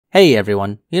Hey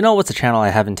everyone, you know what's a channel I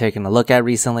haven't taken a look at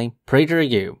recently?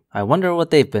 PregerU. I wonder what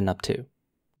they've been up to.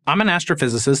 I'm an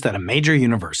astrophysicist at a major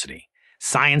university.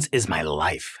 Science is my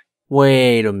life.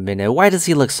 Wait a minute, why does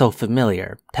he look so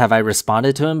familiar? Have I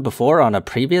responded to him before on a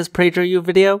previous PregerU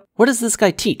video? What does this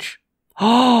guy teach?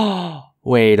 Oh,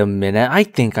 wait a minute, I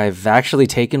think I've actually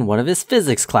taken one of his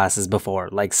physics classes before,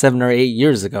 like 7 or 8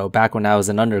 years ago, back when I was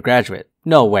an undergraduate.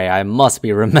 No way, I must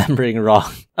be remembering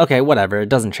wrong. Okay, whatever, it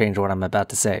doesn't change what I'm about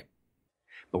to say.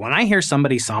 But when I hear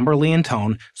somebody somberly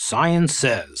intone, "science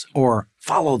says," or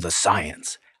 "follow the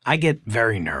science," I get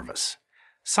very nervous.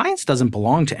 Science doesn't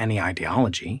belong to any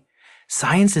ideology.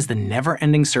 Science is the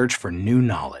never-ending search for new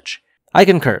knowledge. I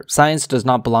concur, science does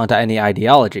not belong to any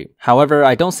ideology. However,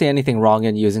 I don't see anything wrong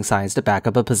in using science to back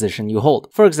up a position you hold.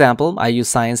 For example, I use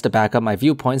science to back up my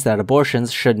viewpoints that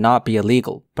abortions should not be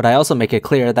illegal. But I also make it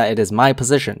clear that it is my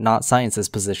position, not science's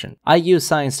position. I use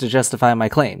science to justify my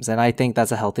claims, and I think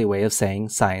that's a healthy way of saying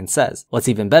science says. What's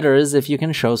even better is if you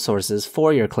can show sources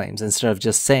for your claims instead of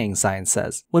just saying science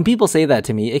says. When people say that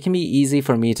to me, it can be easy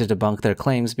for me to debunk their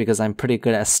claims because I'm pretty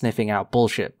good at sniffing out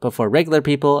bullshit. But for regular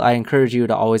people, I encourage you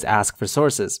to always ask for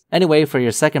sources. Anyway, for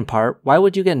your second part, why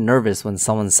would you get nervous when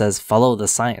someone says follow the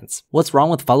science? What's wrong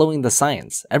with following the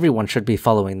science? Everyone should be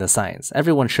following the science.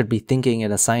 Everyone should be thinking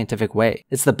in a scientific way.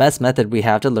 It's the best method we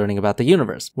have to learning about the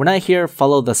universe. When I hear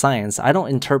follow the science, I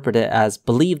don't interpret it as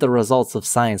believe the results of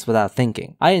science without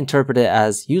thinking. I interpret it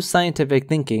as use scientific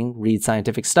thinking, read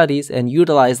scientific studies, and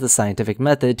utilize the scientific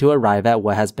method to arrive at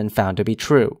what has been found to be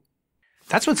true.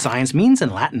 That's what science means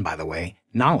in Latin, by the way.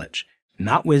 Knowledge.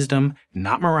 Not wisdom,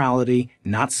 not morality,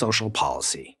 not social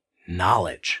policy.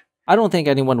 Knowledge. I don't think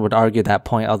anyone would argue that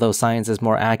point, although science is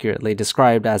more accurately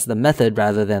described as the method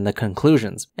rather than the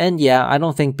conclusions. And yeah, I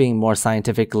don't think being more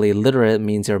scientifically literate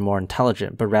means you're more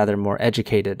intelligent, but rather more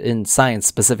educated, in science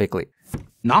specifically.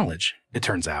 Knowledge, it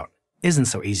turns out, isn't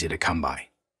so easy to come by.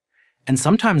 And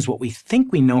sometimes what we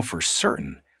think we know for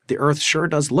certain, the Earth sure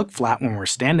does look flat when we're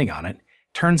standing on it,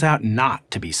 turns out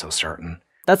not to be so certain.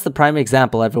 That's the prime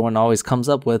example everyone always comes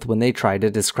up with when they try to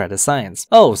discredit science.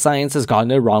 Oh, science has gotten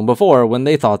it wrong before when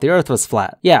they thought the Earth was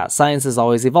flat. Yeah, science is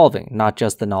always evolving, not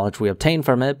just the knowledge we obtain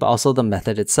from it, but also the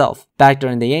method itself. Back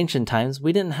during the ancient times,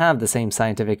 we didn't have the same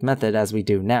scientific method as we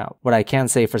do now. What I can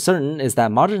say for certain is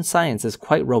that modern science is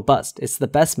quite robust. It's the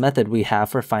best method we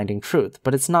have for finding truth,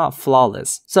 but it's not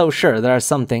flawless. So sure, there are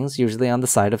some things, usually on the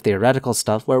side of theoretical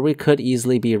stuff, where we could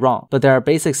easily be wrong, but there are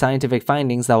basic scientific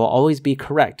findings that will always be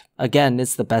correct. Again,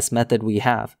 it's the best method we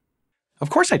have. Of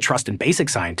course I trust in basic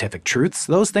scientific truths,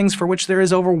 those things for which there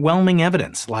is overwhelming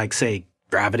evidence, like, say,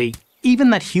 gravity, even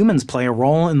that humans play a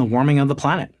role in the warming of the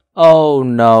planet. Oh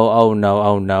no, oh no,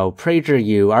 oh no.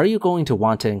 PregerU, are you going to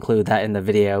want to include that in the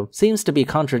video? Seems to be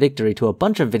contradictory to a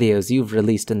bunch of videos you've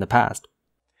released in the past.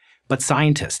 But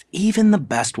scientists, even the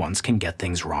best ones, can get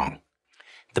things wrong.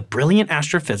 The brilliant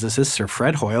astrophysicist Sir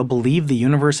Fred Hoyle believed the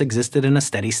universe existed in a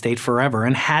steady state forever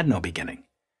and had no beginning.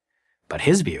 But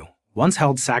his view, once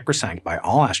held sacrosanct by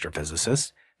all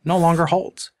astrophysicists, no longer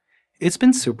holds. It's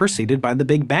been superseded by the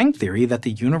Big Bang theory that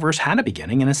the universe had a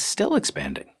beginning and is still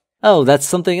expanding. Oh, that's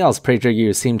something else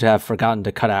PregerU seem to have forgotten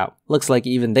to cut out. Looks like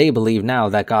even they believe now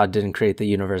that God didn't create the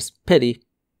universe. Pity.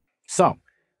 So,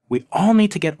 we all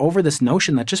need to get over this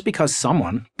notion that just because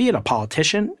someone, be it a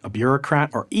politician, a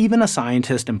bureaucrat, or even a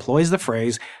scientist, employs the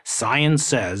phrase, "science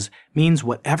says," means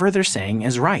whatever they're saying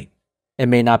is right. It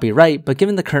may not be right, but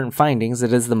given the current findings,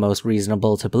 it is the most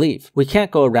reasonable to believe. We can't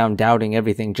go around doubting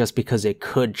everything just because it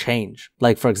could change.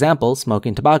 Like for example,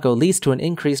 smoking tobacco leads to an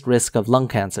increased risk of lung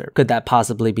cancer. Could that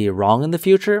possibly be wrong in the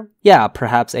future? Yeah,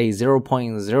 perhaps a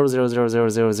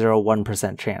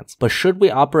 0.0000001% chance. But should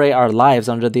we operate our lives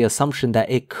under the assumption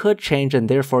that it could change and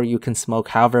therefore you can smoke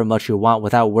however much you want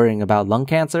without worrying about lung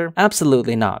cancer?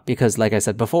 Absolutely not, because like I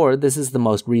said before, this is the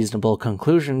most reasonable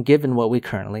conclusion given what we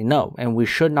currently know, and we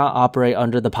should not operate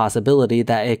under the possibility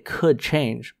that it could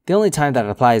change. The only time that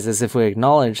applies is if we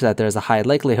acknowledge that there's a high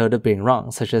likelihood of being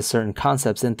wrong, such as certain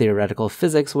concepts in theoretical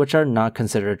physics which are not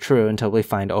considered true until we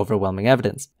find overwhelming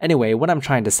evidence. Anyway, what I'm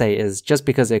trying to say is just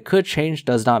because it could change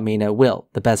does not mean it will.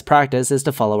 The best practice is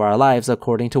to follow our lives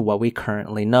according to what we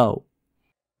currently know.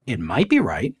 It might be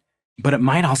right, but it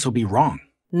might also be wrong.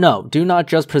 No, do not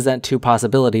just present two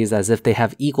possibilities as if they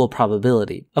have equal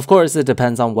probability. Of course, it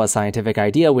depends on what scientific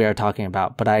idea we are talking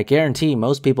about, but I guarantee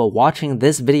most people watching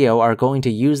this video are going to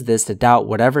use this to doubt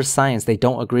whatever science they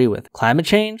don't agree with. Climate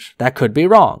change? That could be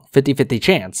wrong. 50-50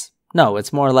 chance. No,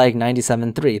 it's more like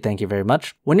 97.3, thank you very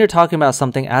much. When you're talking about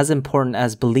something as important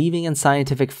as believing in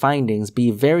scientific findings, be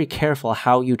very careful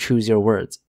how you choose your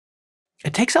words.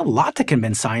 It takes a lot to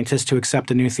convince scientists to accept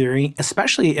a new theory,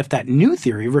 especially if that new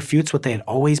theory refutes what they had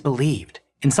always believed.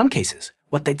 In some cases,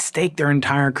 what they'd staked their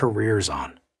entire careers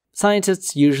on.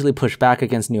 Scientists usually push back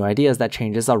against new ideas that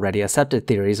changes already accepted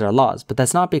theories or laws, but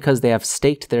that's not because they have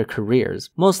staked their careers.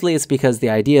 Mostly it's because the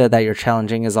idea that you're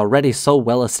challenging is already so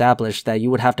well established that you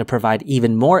would have to provide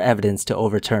even more evidence to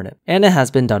overturn it. And it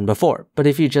has been done before, but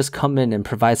if you just come in and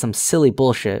provide some silly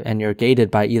bullshit and you're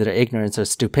gated by either ignorance or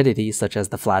stupidity, such as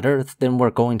the flat earth, then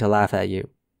we're going to laugh at you.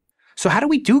 So how do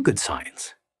we do good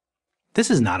science? This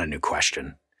is not a new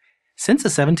question. Since the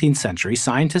 17th century,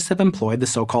 scientists have employed the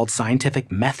so-called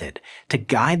scientific method to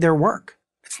guide their work.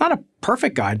 It's not a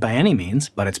perfect guide by any means,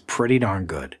 but it's pretty darn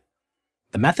good.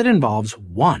 The method involves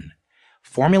 1.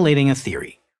 Formulating a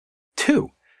theory. 2.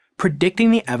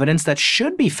 Predicting the evidence that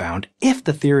should be found if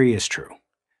the theory is true.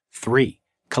 3.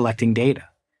 Collecting data.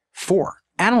 4.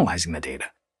 Analyzing the data.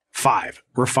 5.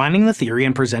 Refining the theory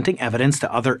and presenting evidence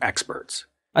to other experts.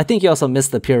 I think you also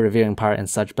missed the peer reviewing part and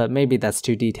such, but maybe that's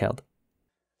too detailed.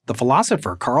 The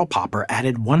philosopher Karl Popper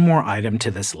added one more item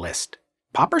to this list.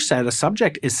 Popper said a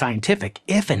subject is scientific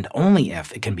if and only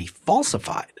if it can be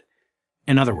falsified.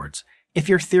 In other words, if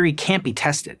your theory can't be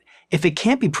tested, if it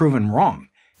can't be proven wrong,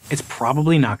 it's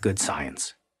probably not good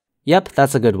science. Yep,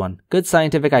 that's a good one. Good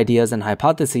scientific ideas and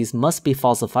hypotheses must be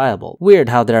falsifiable. Weird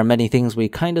how there are many things we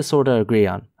kinda sorta agree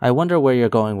on. I wonder where you're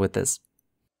going with this.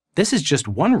 This is just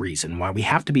one reason why we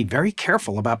have to be very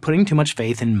careful about putting too much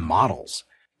faith in models.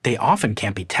 They often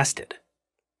can't be tested.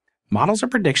 Models are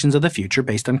predictions of the future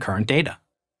based on current data.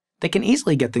 They can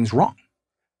easily get things wrong.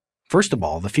 First of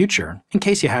all, the future, in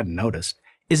case you hadn't noticed,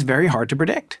 is very hard to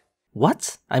predict.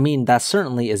 What? I mean, that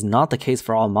certainly is not the case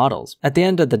for all models. At the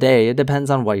end of the day, it depends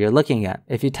on what you're looking at.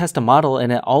 If you test a model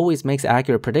and it always makes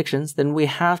accurate predictions, then we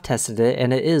have tested it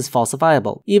and it is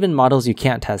falsifiable. Even models you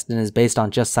can't test and is based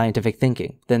on just scientific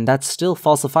thinking, then that's still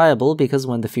falsifiable because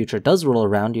when the future does roll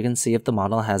around, you can see if the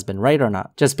model has been right or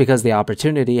not. Just because the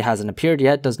opportunity hasn't appeared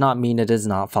yet does not mean it is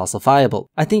not falsifiable.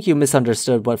 I think you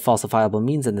misunderstood what falsifiable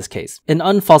means in this case. An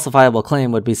unfalsifiable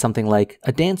claim would be something like,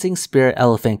 a dancing spirit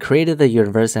elephant created the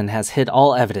universe and has hid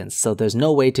all evidence, so there's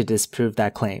no way to disprove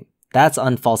that claim. That's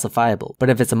unfalsifiable. But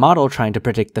if it's a model trying to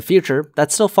predict the future,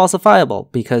 that's still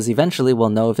falsifiable, because eventually we'll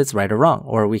know if it's right or wrong,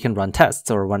 or we can run tests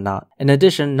or whatnot. In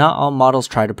addition, not all models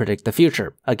try to predict the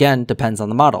future. Again, depends on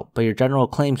the model, but your general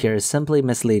claim here is simply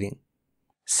misleading.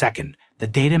 Second, the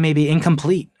data may be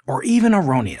incomplete or even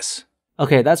erroneous.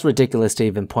 Okay, that's ridiculous to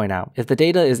even point out. If the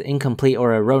data is incomplete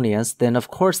or erroneous, then of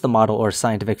course the model or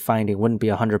scientific finding wouldn't be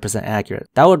 100% accurate.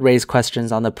 That would raise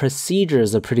questions on the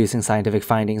procedures of producing scientific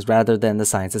findings rather than the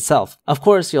science itself. Of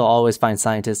course, you'll always find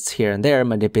scientists here and there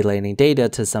manipulating data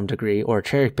to some degree or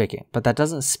cherry-picking, but that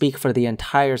doesn't speak for the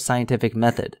entire scientific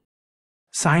method.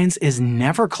 Science is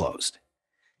never closed.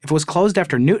 If it was closed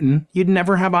after Newton, you'd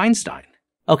never have Einstein.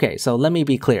 Okay, so let me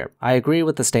be clear. I agree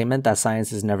with the statement that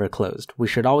science is never closed. We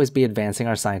should always be advancing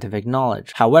our scientific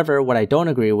knowledge. However, what I don't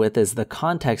agree with is the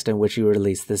context in which you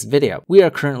released this video. We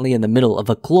are currently in the middle of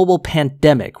a global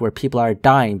pandemic where people are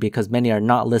dying because many are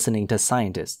not listening to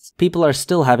scientists. People are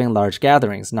still having large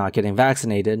gatherings, not getting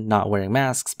vaccinated, not wearing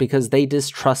masks because they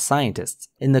distrust scientists.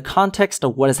 In the context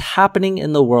of what is happening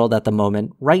in the world at the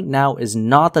moment, right now is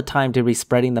not the time to be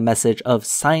spreading the message of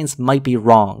science might be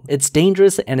wrong. It's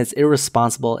dangerous and it's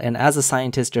irresponsible, and as a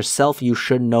scientist yourself, you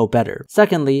should know better.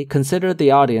 Secondly, consider the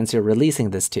audience you're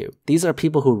releasing this to. These are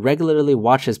people who regularly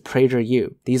watches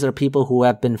PregerU. These are people who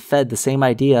have been fed the same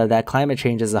idea that climate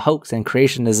change is a hoax and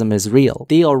creationism is real.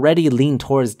 They already lean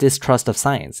towards distrust of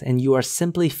science, and you are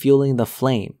simply fueling the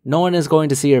flame. No one is going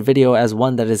to see your video as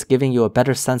one that is giving you a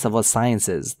better sense of what science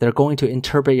is. They're going to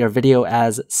interpret your video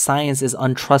as science is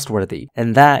untrustworthy,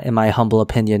 and that, in my humble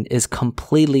opinion, is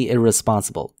completely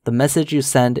irresponsible. The message you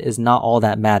send is not all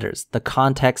that matters. The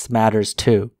context matters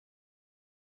too.